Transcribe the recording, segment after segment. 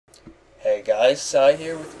Hey guys, Sci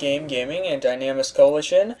here with Gamegaming and Dynamis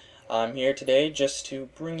Coalition. I'm here today just to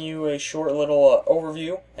bring you a short little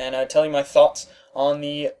overview and tell you my thoughts on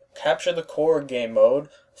the Capture the Core game mode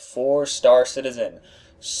for Star Citizen.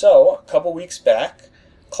 So, a couple weeks back,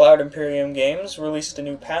 Cloud Imperium Games released a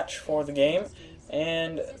new patch for the game,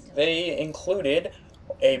 and they included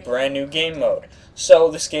a brand new game mode.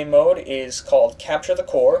 So this game mode is called Capture the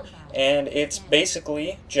Core, and it's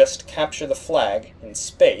basically just capture the flag in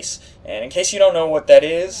space. And in case you don't know what that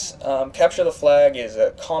is, Capture the Flag is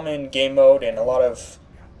a common game mode in a lot of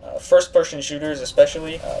first-person shooters,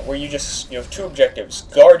 especially, where you have two objectives: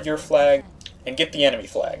 guard your flag and get the enemy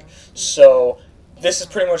flag. So this is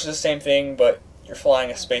pretty much the same thing, but you're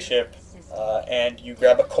flying a spaceship and you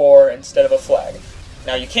grab a core instead of a flag.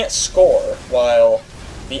 Now you can't score while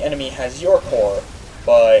the enemy has your core,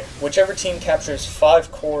 but whichever team captures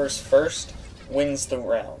 5 cores first wins the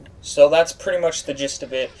round. So that's pretty much the gist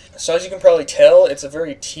of it. So as you can probably tell, it's a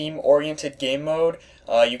very team-oriented game mode.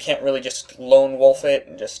 You can't really just lone wolf it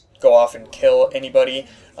and just go off and kill anybody.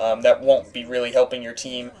 That won't be really helping your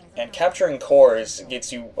team. And capturing cores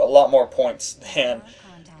gets you a lot more points than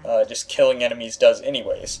just killing enemies does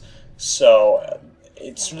anyways. So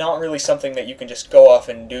it's not really something that you can just go off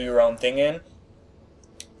and do your own thing in.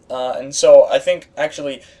 And so I think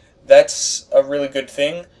actually that's a really good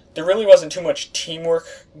thing. There really wasn't too much teamwork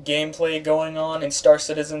gameplay going on in Star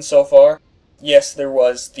Citizen so far. Yes, there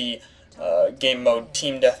was the game mode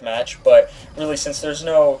Team Deathmatch, but really since there's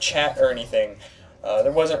no chat or anything,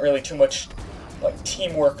 there wasn't really too much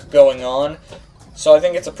teamwork going on. So I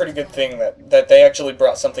think it's a pretty good thing that they actually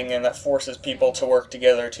brought something in that forces people to work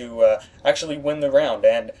together to actually win the round.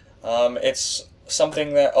 And it's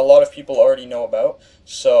something that a lot of people already know about,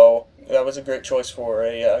 so that was a great choice for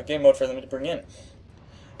a game mode for them to bring in.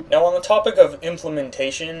 Now on the topic of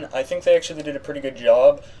implementation, I think they actually did a pretty good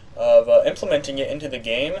job of implementing it into the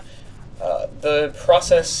game. The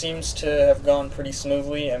process seems to have gone pretty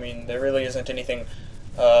smoothly. I mean, there really isn't anything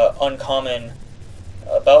uncommon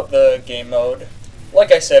about the game mode.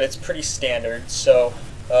 Like I said, it's pretty standard, so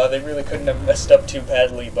they really couldn't have messed up too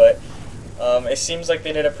badly, but it seems like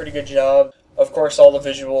they did a pretty good job. Of course, all the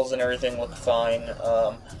visuals and everything look fine.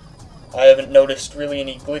 I haven't noticed really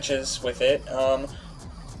any glitches with it.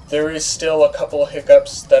 There is still a couple of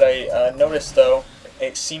hiccups that I noticed, though.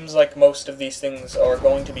 It seems like most of these things are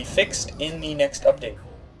going to be fixed in the next update.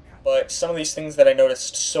 But some of these things that I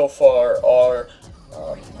noticed so far are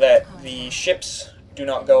that the ships do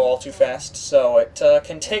not go all too fast, so it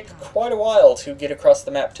can take quite a while to get across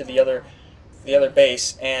the map to the other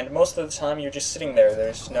base, and most of the time you're just sitting there.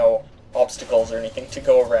 There's no obstacles or anything to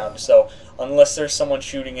go around, so unless there's someone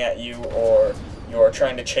shooting at you or you're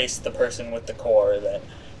trying to chase the person with the core, then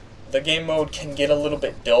the game mode can get a little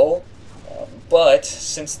bit dull. But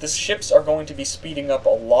since the ships are going to be speeding up a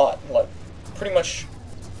lot, like pretty much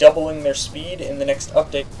doubling their speed in the next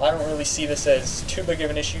update, I don't really see this as too big of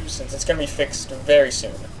an issue since it's going to be fixed very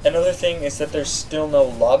soon. Another thing is that there's still no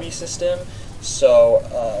lobby system,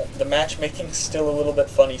 so the matchmaking's still a little bit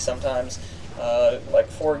funny sometimes. Like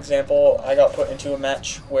for example, I got put into a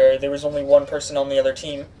match where there was only one person on the other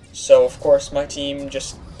team, so of course my team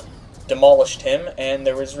just demolished him and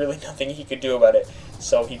there was really nothing he could do about it,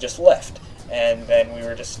 so he just left, and then we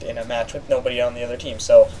were just in a match with nobody on the other team,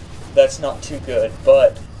 so that's not too good.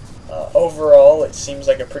 But overall it seems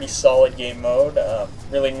like a pretty solid game mode.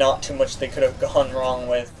 Really not too much they could have gone wrong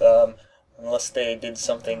with, unless they did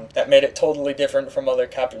something that made it totally different from other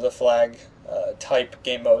Capture the Flag type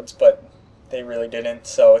game modes, but they really didn't,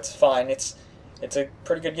 so it's fine. It's a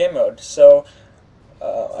pretty good game mode. So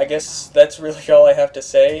I guess that's really all I have to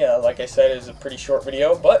say. Like I said, it was a pretty short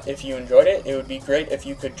video, but if you enjoyed it, it would be great if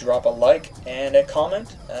you could drop a like and a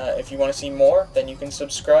comment. If you want to see more, then you can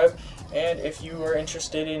subscribe, and if you are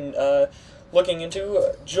interested in looking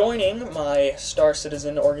into joining my Star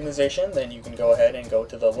Citizen organization, then you can go ahead and go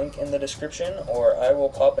to the link in the description, or I will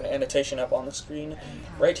pop an annotation up on the screen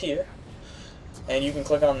right here, and you can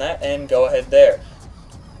click on that and go ahead there.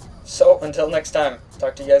 So, until next time,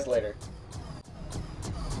 talk to you guys later.